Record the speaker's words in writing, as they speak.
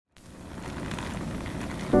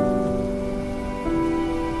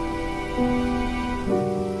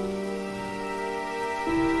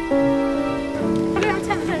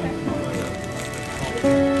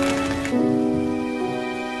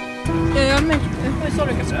I saw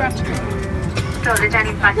like a scratch. So the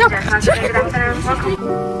Jenny passengers, good afternoon, welcome.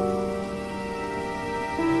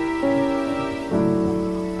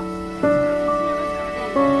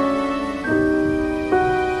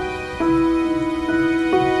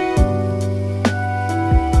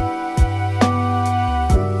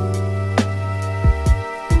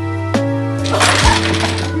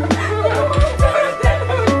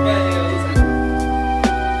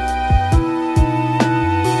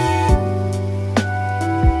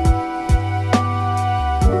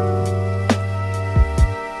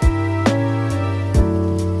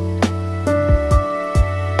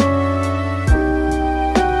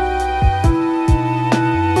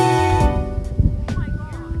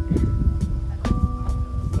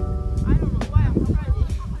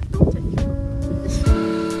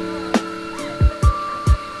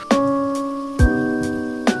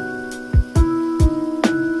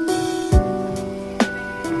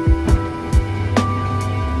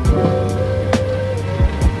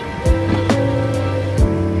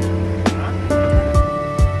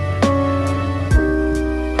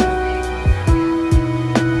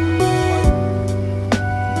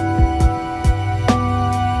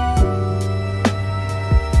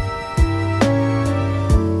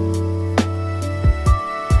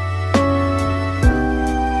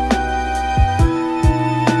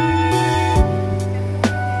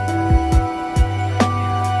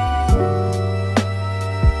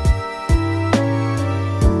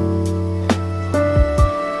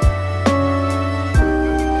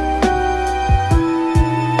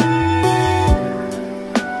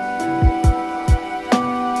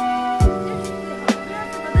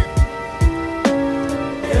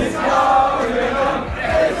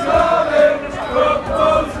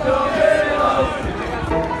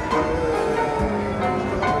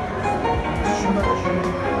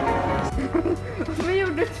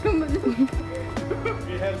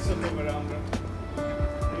 Vi hälsar på varandra.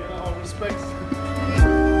 Vi har respekt.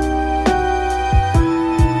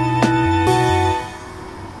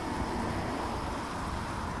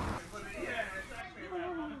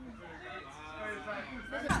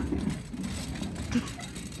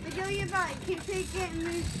 Wiggle your butt, keep taking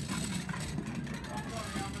me.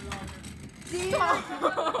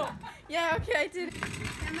 Yeah, okay, I did.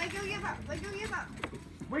 And wiggle your butt, wiggle your butt.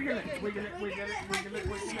 Wiggle it, wiggle it, wiggle it, wiggle it,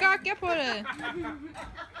 wiggle it. Skaka på det.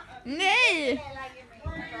 Nej!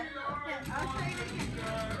 I'll show you again.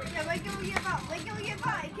 Yeah, wiggle your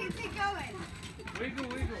butt, keep it going. Wiggle,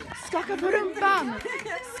 wiggle. Skaka på rumpan!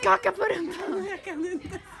 Skaka på rumpan! Jag kan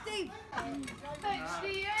inte. Steve. Oh,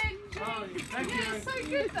 thank you. So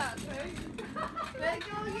good that thing.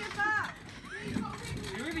 Wiggle your butt.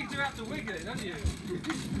 You really do have to wiggle it, don't you?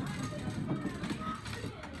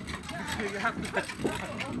 You have to.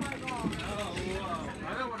 Oh my god. Oh, wow.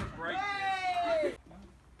 I don't want to break.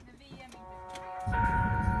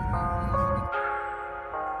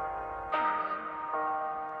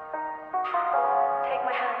 Take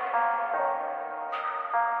my hand.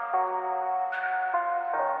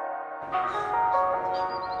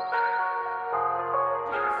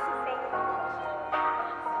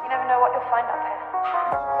 You never know what you'll find up here.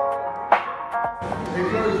 It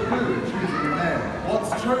grows blue, choosing a name.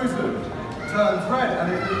 What's chosen turns red, and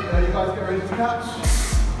if you guys get ready to catch.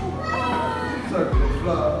 So,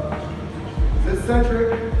 Fleur. Is it Cedric?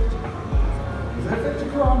 Is it Victor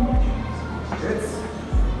Crumb? It's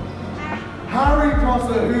Harry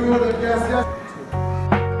Potter. Who would have guessed? Yes.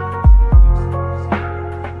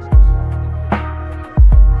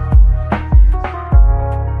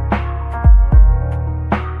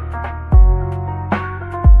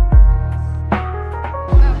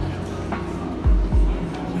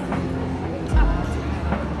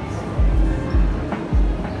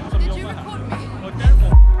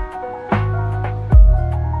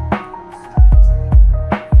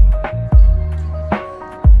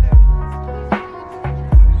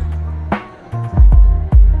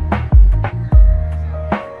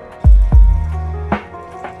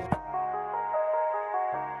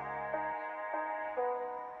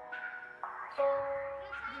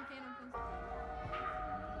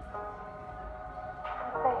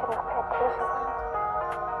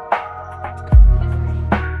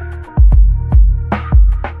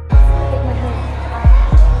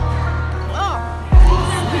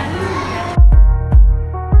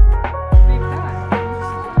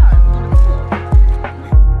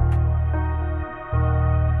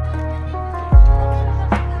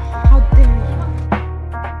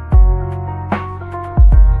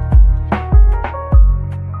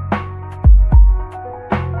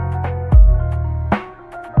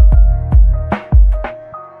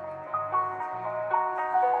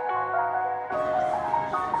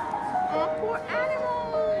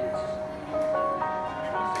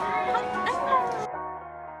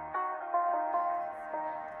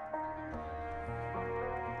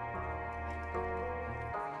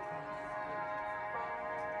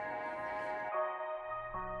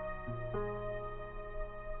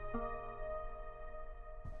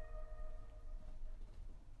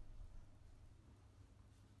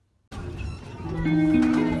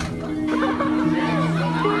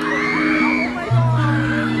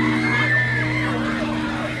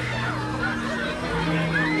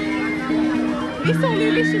 Vissa håller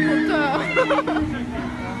ju liksom på att dö.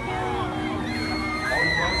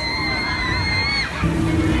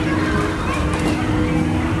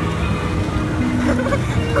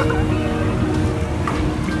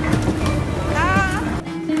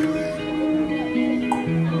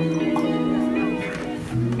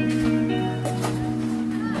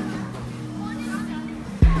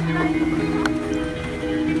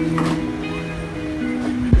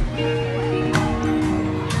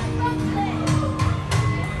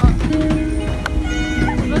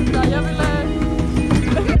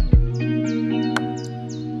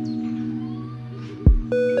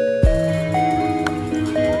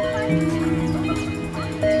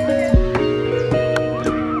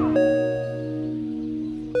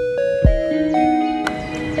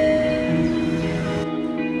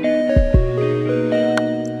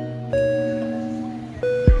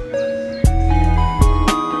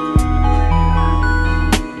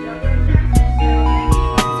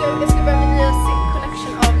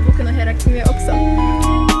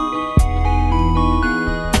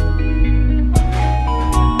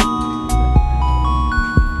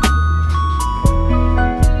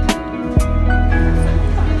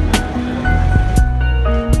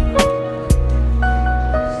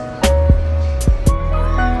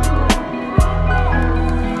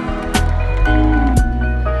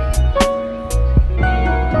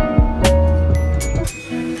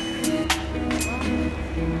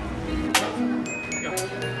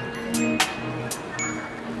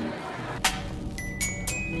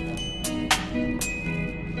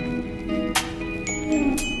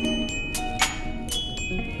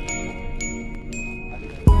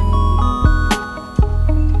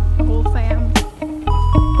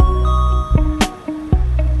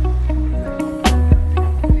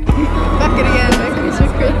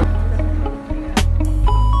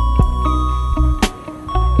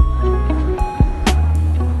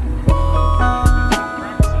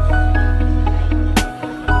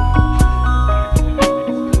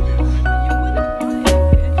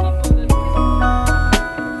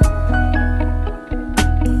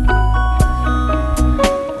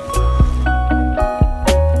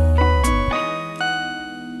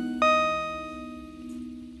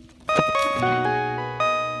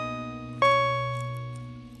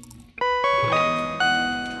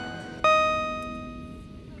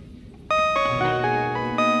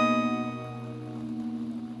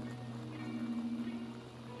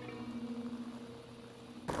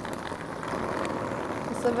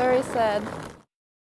 So very sad.